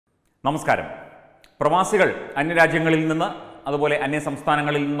നമസ്കാരം. പ്രവാസികൾ അന്യരാജ്യങ്ങളിൽ നിന്ന് അതുപോലെ അന്യ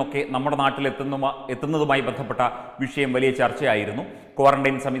സംസ്ഥാനങ്ങളിൽ നിന്നൊക്കെ നമ്മുടെ നാട്ടിൽ എത്തുന്നതുമായി ബന്ധപ്പെട്ട വിഷയം വലിയ ചർച്ചയായിരുന്നു.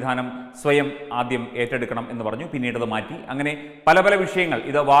 ക്വാറന്റൈൻ സംവിധാനം സ്വയം ആദ്യം ഏറ്റെടുക്കണം എന്ന് പറഞ്ഞു, പിന്നീട് അത് മാറ്റി. അങ്ങനെ പല പല വിഷയങ്ങൾ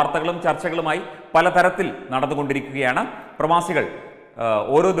ഇത് വാർത്തകളും ചർച്ചകളുമായി പലതരത്തിൽ നടന്നുകൊണ്ടിരിക്കുകയാണ്. പ്രവാസികൾ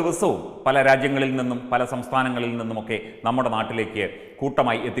ഓരോ ദിവസവും പല രാജ്യങ്ങളിൽ നിന്നും പല സംസ്ഥാനങ്ങളിൽ നിന്നുമൊക്കെ നമ്മുടെ നാട്ടിലേക്ക്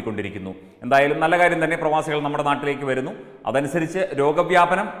കൂട്ടമായി എത്തിക്കൊണ്ടിരിക്കുന്നു. എന്തായാലും നല്ല കാര്യം തന്നെ, പ്രവാസികൾ നമ്മുടെ നാട്ടിലേക്ക് വരുന്നു. അതനുസരിച്ച്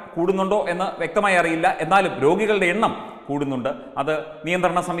രോഗവ്യാപനം കൂടുന്നുണ്ടോ എന്ന് വ്യക്തമായി അറിയില്ല. എന്നാലും രോഗികളുടെ എണ്ണം കൂടുന്നുണ്ട്. അത്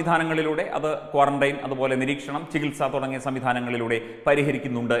നിയന്ത്രണ സംവിധാനങ്ങളിലൂടെ, അത് ക്വാറന്റൈൻ, അതുപോലെ നിരീക്ഷണം, ചികിത്സ തുടങ്ങിയ സംവിധാനങ്ങളിലൂടെ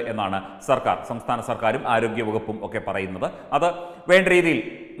പരിഹരിക്കുന്നുണ്ട് എന്നാണ് സംസ്ഥാന സർക്കാരും ആരോഗ്യവകുപ്പും ഒക്കെ പറയുന്നത്. അത് വേണ്ട രീതിയിൽ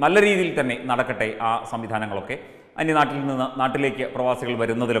നല്ല രീതിയിൽ തന്നെ നടക്കട്ടെ. ആ സംവിധാനങ്ങളൊക്കെ അന്യനാട്ടിൽ നിന്ന് നാട്ടിലേക്ക് പ്രവാസികൾ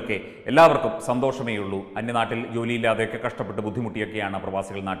വരുന്നതിലൊക്കെ എല്ലാവർക്കും സന്തോഷമേ ഉള്ളൂ. അന്യനാട്ടിൽ ജോലിയില്ലാതെയൊക്കെ കഷ്ടപ്പെട്ട് ബുദ്ധിമുട്ടിയൊക്കെയാണ്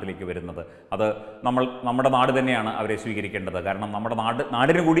പ്രവാസികൾ നാട്ടിലേക്ക് വരുന്നത്. അത് നമ്മുടെ നാട് തന്നെയാണ് അവരെ സ്വീകരിക്കേണ്ടത്. കാരണം നമ്മുടെ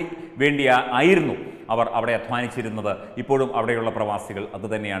നാടിനു കൂടി ആയിരുന്നു അവർ അവിടെ അധ്വാനിച്ചിരുന്നത്. ഇപ്പോഴും അവിടെയുള്ള പ്രവാസികൾ അത്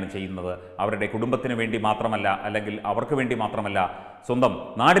തന്നെയാണ് ചെയ്യുന്നത്. അവരുടെ കുടുംബത്തിന് വേണ്ടി മാത്രമല്ല, അല്ലെങ്കിൽ അവർക്ക് വേണ്ടി മാത്രമല്ല, സ്വന്തം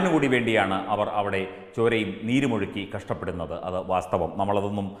നാടിനു കൂടി വേണ്ടിയാണ് അവർ അവിടെ ചോരയും നീരുമൊഴുക്കി കഷ്ടപ്പെടുന്നത്. അത് വാസ്തവം.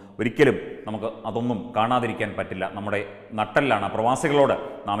 നമുക്ക് അതൊന്നും കാണാതിരിക്കാൻ പറ്റില്ല. നമ്മുടെ നട്ടെല്ലാണ്. പ്രവാസികളോട്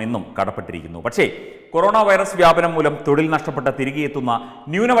നാം എന്നും കടപ്പെട്ടിരിക്കുന്നു. പക്ഷേ കൊറോണ വൈറസ് വ്യാപനം മൂലം തൊഴിൽ നഷ്ടപ്പെട്ട തിരികെ എത്തുന്ന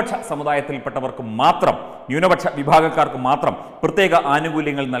ന്യൂനപക്ഷ സമുദായത്തിൽപ്പെട്ടവർക്ക് മാത്രം, ന്യൂനപക്ഷ വിഭാഗക്കാർക്ക് മാത്രം പ്രത്യേക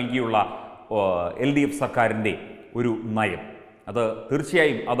ആനുകൂല്യങ്ങൾ നൽകിയുള്ള LDF സർക്കാരിൻ്റെ ഒരു നയം, അത്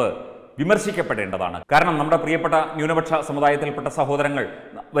തീർച്ചയായും അത് വിമർശിക്കപ്പെടേണ്ടതാണ്. കാരണം നമ്മുടെ പ്രിയപ്പെട്ട ന്യൂനപക്ഷ സമുദായത്തിൽപ്പെട്ട സഹോദരങ്ങൾ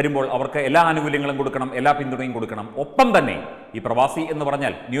വരുമ്പോൾ അവർക്ക് എല്ലാ ആനുകൂല്യങ്ങളും കൊടുക്കണം, എല്ലാ പിന്തുണയും കൊടുക്കണം. ഒപ്പം തന്നെ ഈ പ്രവാസി എന്ന്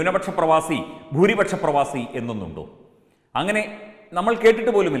പറഞ്ഞാൽ ന്യൂനപക്ഷ പ്രവാസി, ഭൂരിപക്ഷ പ്രവാസി എന്നൊന്നുണ്ടോ? അങ്ങനെ നമ്മൾ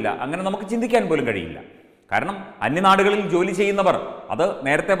കേട്ടിട്ട് പോലുമില്ല. അങ്ങനെ നമുക്ക് ചിന്തിക്കാൻ പോലും കഴിയില്ല. കാരണം അന്യനാടുകളിൽ ജോലി ചെയ്യുന്നവർ അത്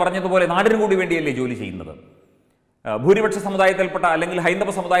നേരത്തെ പറഞ്ഞതുപോലെ നാടിനു കൂടി വേണ്ടിയല്ലേ ജോലി ചെയ്യുന്നത്. ഭൂരിപക്ഷ സമുദായത്തിൽപ്പെട്ട അല്ലെങ്കിൽ ഹൈന്ദവ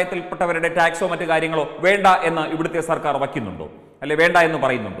സമുദായത്തിൽപ്പെട്ടവരുടെ ടാക്സോ മറ്റു കാര്യങ്ങളോ വേണ്ട എന്ന് ഇവിടുത്തെ സർക്കാർ വയ്ക്കുന്നുണ്ടോ? അല്ലെ വേണ്ട എന്ന്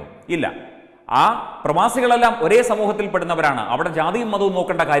പറയുന്നുണ്ടോ? ഇല്ല. ആ പ്രവാസികളെല്ലാം ഒരേ സമൂഹത്തിൽപ്പെടുന്നവരാണ്. അവിടെ ജാതിയും മതവും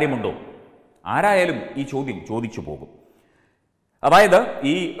നോക്കേണ്ട കാര്യമുണ്ടോ? ആരായാലും ഈ ചോദ്യം ചോദിച്ചു പോകും. അതായത്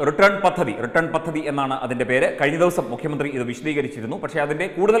ഈ റിട്ടേൺ പദ്ധതി എന്നാണ് അതിൻ്റെ പേര്. കഴിഞ്ഞ ദിവസം മുഖ്യമന്ത്രി ഇത് വിശദീകരിച്ചിരുന്നു. പക്ഷേ അതിൻ്റെ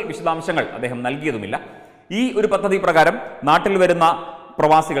കൂടുതൽ വിശദാംശങ്ങൾ അദ്ദേഹം നൽകിയതുമില്ല. ഈ ഒരു പദ്ധതി പ്രകാരം നാട്ടിൽ വരുന്ന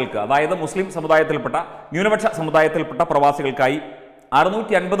പ്രവാസികൾക്ക്, അതായത് മുസ്ലിം സമുദായത്തിൽപ്പെട്ട, ന്യൂനപക്ഷ സമുദായത്തിൽപ്പെട്ട പ്രവാസികൾക്കായി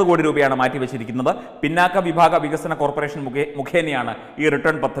 650 കോടി രൂപയാണ് മാറ്റിവെച്ചിരിക്കുന്നത്. പിന്നാക്ക വിഭാഗ വികസന കോർപ്പറേഷൻ മുഖേനയാണ് ഈ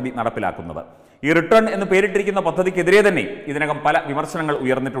റിട്ടേൺ പദ്ധതി നടപ്പിലാക്കുന്നത്. ഈ റിട്ടേൺ എന്ന് പേരിട്ടിരിക്കുന്ന പദ്ധതിക്കെതിരെ തന്നെ ഇതിനകം പല വിമർശനങ്ങൾ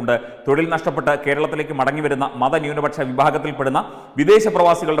ഉയർന്നിട്ടുണ്ട്. തൊഴിൽ നഷ്ടപ്പെട്ട് കേരളത്തിലേക്ക് മടങ്ങിവരുന്ന മതന്യൂനപക്ഷ വിഭാഗത്തിൽപ്പെടുന്ന വിദേശ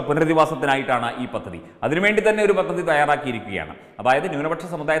പ്രവാസികളുടെ പുനരധിവാസത്തിനായിട്ടാണ് ഈ പദ്ധതി. അതിനുവേണ്ടി തന്നെ ഒരു പദ്ധതി തയ്യാറാക്കിയിരിക്കുകയാണ്. അതായത് ന്യൂനപക്ഷ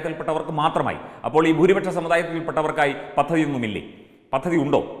സമുദായത്തിൽപ്പെട്ടവർക്ക് മാത്രമായി. അപ്പോൾ ഈ ഭൂരിപക്ഷ സമുദായത്തിൽപ്പെട്ടവർക്കായി പദ്ധതിയൊന്നുമില്ലേ? പദ്ധതി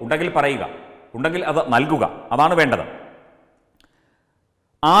ഉണ്ടോ? ഉണ്ടെങ്കിൽ പറയുക, ഉണ്ടെങ്കിൽ അത് നൽകുക. അതാണ് വേണ്ടത്.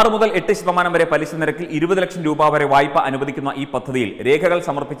 6 മുതൽ 8% വരെ പലിശ നിരക്കിൽ 20 ലക്ഷം രൂപ വരെ വായ്പ അനുവദിക്കുന്ന ഈ പദ്ധതിയിൽ രേഖകൾ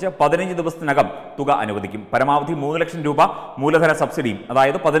സമർപ്പിച്ച് 15 ദിവസത്തിനകം തുക അനുവദിക്കും. പരമാവധി 3 ലക്ഷം രൂപ മൂലധന സബ്സിഡിയും,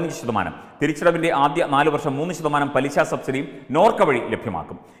 അതായത് 15%, തിരിച്ചടവിന്റെ ആദ്യ 4 വർഷം 3% പലിശ സബ്സിഡിയും നോർക്ക വഴി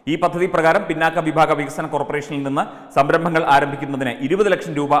ലഭ്യമാക്കും. ഈ പദ്ധതി പ്രകാരം പിന്നാക്ക വിഭാഗ വികസന കോർപ്പറേഷനിൽ നിന്ന് സംരംഭങ്ങൾ ആരംഭിക്കുന്നതിന് 20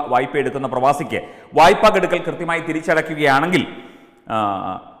 ലക്ഷം രൂപ വായ്പ എടുക്കുന്ന പ്രവാസിക്ക് വായ്പാ ഗഡുക്കൾ കൃത്യമായി തിരിച്ചടയ്ക്കുകയാണെങ്കിൽ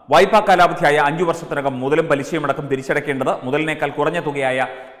വായ്പാ കാലാവധിയായ 5 വർഷത്തിനകം മുതലും പലിശയുമടക്കം തിരിച്ചടയ്ക്കേണ്ടത് മുതലിനേക്കാൾ കുറഞ്ഞ തുകയായ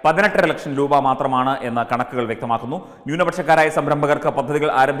 18.5 ലക്ഷം രൂപ മാത്രമാണ് എന്ന് കണക്കുകൾ വ്യക്തമാക്കുന്നു. ന്യൂനപക്ഷക്കാരായ സംരംഭകർക്ക് പദ്ധതികൾ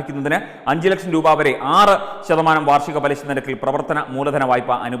ആരംഭിക്കുന്നതിന് 5 ലക്ഷം രൂപ വരെ 6% വാർഷിക പലിശ നിരക്കിൽ പ്രവർത്തന മൂലധന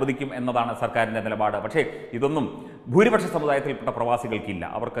വായ്പ അനുവദിക്കും എന്നതാണ് സർക്കാരിന്റെ നിലപാട്. പക്ഷേ ഇതൊന്നും ഭൂരിപക്ഷ സമുദായത്തിൽപ്പെട്ട പ്രവാസികൾക്കില്ല.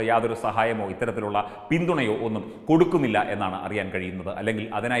 അവർക്ക് യാതൊരു സഹായമോ ഇത്തരത്തിലുള്ള പിന്തുണയോ ഒന്നും കൊടുക്കുന്നില്ല എന്നാണ് അറിയാൻ കഴിയുന്നത്. അല്ലെങ്കിൽ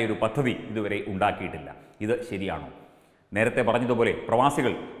അതിനായൊരു പദ്ധതി ഇതുവരെ ഉണ്ടാക്കിയിട്ടില്ല. ഇത് ശരിയാണോ? നേരത്തെ പറഞ്ഞതുപോലെ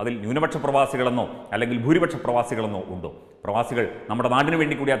പ്രവാസികൾ, അതിൽ ന്യൂനപക്ഷ പ്രവാസികളെന്നോ അല്ലെങ്കിൽ ഭൂരിപക്ഷ പ്രവാസികളെന്നോ ഉണ്ടോ? പ്രവാസികൾ നമ്മുടെ നാടിനു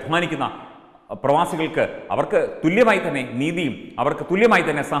വേണ്ടി കൂടി അധ്വാനിക്കുന്ന പ്രവാസികൾക്ക് അവർക്ക് തുല്യമായി തന്നെ നീതിയും അവർക്ക് തുല്യമായി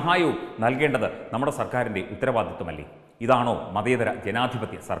തന്നെ സഹായവും നൽകേണ്ടത് നമ്മുടെ സർക്കാരിൻ്റെ ഉത്തരവാദിത്വമല്ലേ? ഇതാണോ മതേതര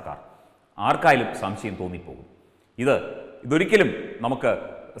ജനാധിപത്യ സർക്കാർ? ആർക്കായാലും സംശയം തോന്നിപ്പോകും. ഇതൊരിക്കലും നമുക്ക്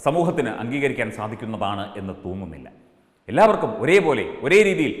സമൂഹത്തിന് അംഗീകരിക്കാൻ സാധിക്കുന്നതാണ് എന്ന് തോന്നുന്നില്ല. എല്ലാവർക്കും ഒരേപോലെ ഒരേ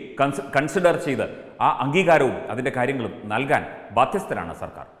രീതിയിൽ കൺസിഡർ ചെയ്ത് ആ അംഗീകാരവും അതിൻ്റെ കാര്യങ്ങളും നൽകാൻ ബാധ്യസ്ഥരാണ്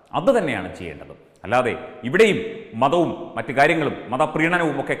സർക്കാർ. അതുതന്നെയാണ് ചെയ്യേണ്ടത്. അല്ലാതെ ഇവിടെയും മതവും മറ്റു കാര്യങ്ങളും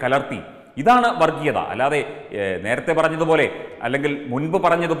മതപ്രീണനവും ഒക്കെ കലർത്തി ഇതാണ് വർഗീയത. അല്ലാതെ നേരത്തെ പറഞ്ഞതുപോലെ അല്ലെങ്കിൽ മുൻപ്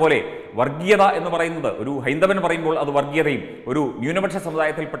പറഞ്ഞതുപോലെ വർഗീയത എന്ന് പറയുന്നത് ഒരു ഹൈന്ദവൻ പറയുമ്പോൾ അത് വർഗീയതയും ഒരു ന്യൂനപക്ഷ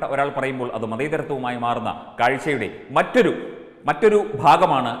സമുദായത്തിൽപ്പെട്ട ഒരാൾ പറയുമ്പോൾ അത് മതേതരത്വവുമായി മാറുന്ന കാഴ്ചയുടെ മറ്റൊരു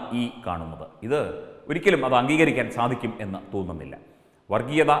ഭാഗമാണ് ഈ കാണുന്നത്. ഒരിക്കലും അത് അംഗീകരിക്കാൻ സാധിക്കും എന്ന് തോന്നുന്നില്ല.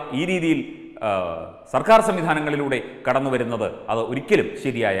 വർഗീയത ഈ രീതിയിൽ സർക്കാർ സംവിധാനങ്ങളിലൂടെ കടന്നു വരുന്നത് അത് ഒരിക്കലും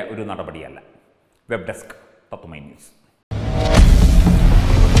ശരിയായ ഒരു നടപടിയല്ല. വെബ് ഡെസ്ക് തത്വമൈ ന്യൂസ്.